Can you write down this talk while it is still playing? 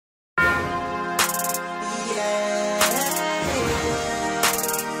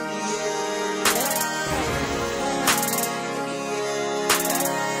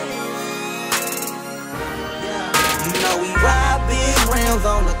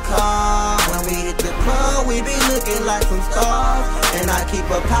like some stars. And I keep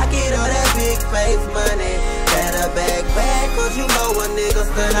a pocket of that big face money. Got a bag, cause you know a nigga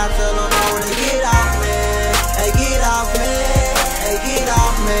stand out till I'm on to get off, man. Hey, get off, man. Hey, get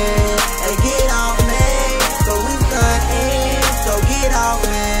off, man. Hey, get off, man. So we stuntin', so get off,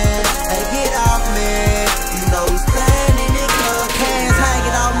 man. Hey, get off, man. You know we standin' in the club, hands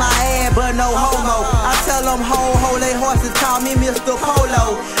hanging off my head, but no homo. I tell them ho, they horses call me Mr.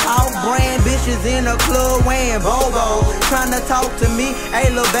 Polo. Off-brand bitches in the club wearing Bobo, tryna talk to me, hey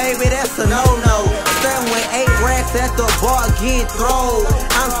little baby, that's a no-no. Stand with 8 racks at the bar getting thrown.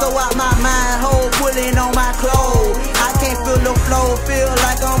 I'm so out my mind, hoe pulling on my clothes. I can't feel the flow, feel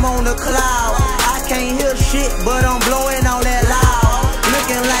like I'm on the cloud. I can't hear shit, but I'm blowing on that loud.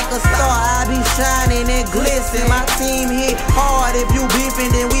 Looking like a star, I be shining and glistening. My team hit hard, if you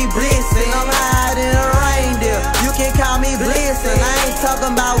beefing then we blissing. I'm hiding a reindeer, you can call me blissing. I ain't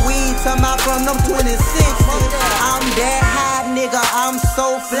talking about weed, talking about from them 26. I'm that hot nigga, I'm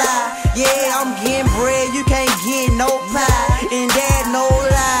so fly. Yeah, I'm getting bread, you can't get no pie. And that no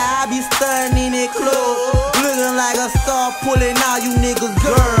lie, I be stunning in the club, looking like a star, pulling out you niggas,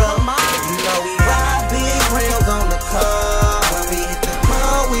 girl. You know we ride big rims on the car. When we hit the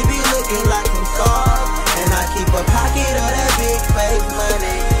club, we be looking like some stars. And I keep a pocket of that big face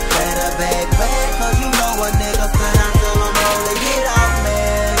money. Got a bag, cause you know a nigga stand out till I'm on to get off,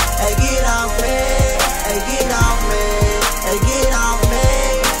 man. Hey, get off, man. Hey, get off, man. Hey, get off,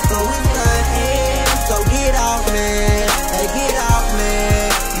 man. So we stuntin', so get off, man. Hey, get off,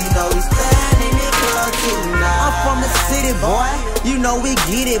 man. You know we standin' in the club tonight. I'm from the city, boy. You know we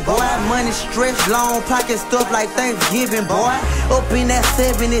get it, boy. Money stretched long, pocket stuff like Thanksgiving, boy. Up in that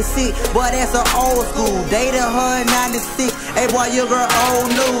 76, boy, that's an old school. Dated her in 96, hey boy, your girl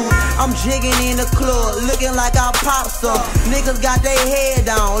old news. I'm jigging in the club, looking like I pop some. Niggas got their head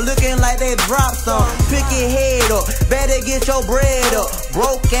down, looking like they drop some. Pick your head up, better get your bread up.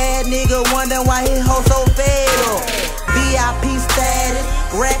 Broke ass nigga wondering why his hoe so fed up. VIP status,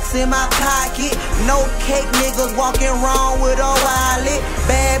 racks in my pocket. No cake niggas walking wrong with a wallet.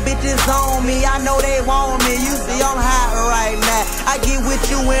 Bad bitches on me, I know they want me. You see I'm hot right now, I get with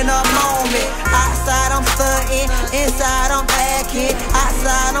you in a moment. Outside I'm stunting, inside I'm acting.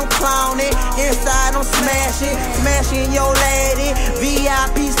 Outside I'm clowning, inside I'm smashing. Smashing your lady,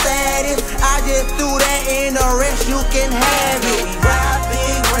 VIP status. I just threw that in, the rest you can have